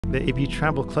that if you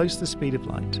travel close to the speed of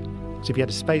light, so if you had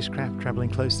a spacecraft traveling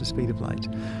close to the speed of light,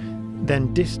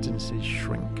 then distances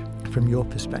shrink from your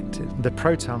perspective. The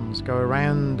protons go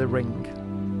around the ring,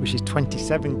 which is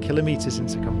 27 kilometers in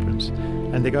circumference,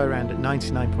 and they go around at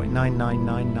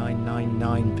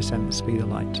 99.999999% the speed of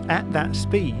light. At that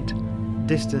speed,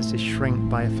 distances shrink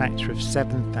by a factor of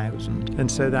 7,000, and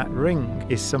so that ring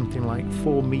is something like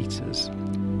 4 meters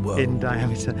in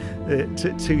diameter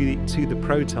to the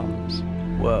protons.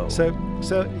 Whoa. So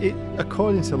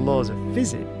according to laws of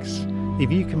physics,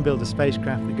 if you can build a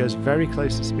spacecraft that goes very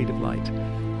close to the speed of light,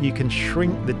 you can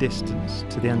shrink the distance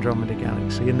to the Andromeda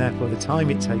Galaxy, and therefore the time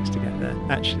it takes to get there.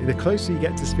 Actually, the closer you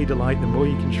get to the speed of light, the more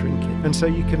you can shrink it. And so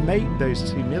you can make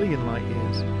those 2 million light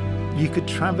years. You could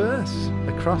traverse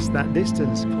across that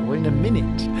distance, Paul, in a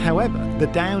minute. However, the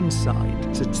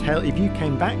downside, if you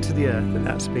came back to the Earth at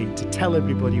that speed to tell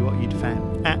everybody what you'd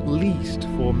found, at least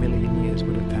 4 million years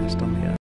would have passed on the Earth.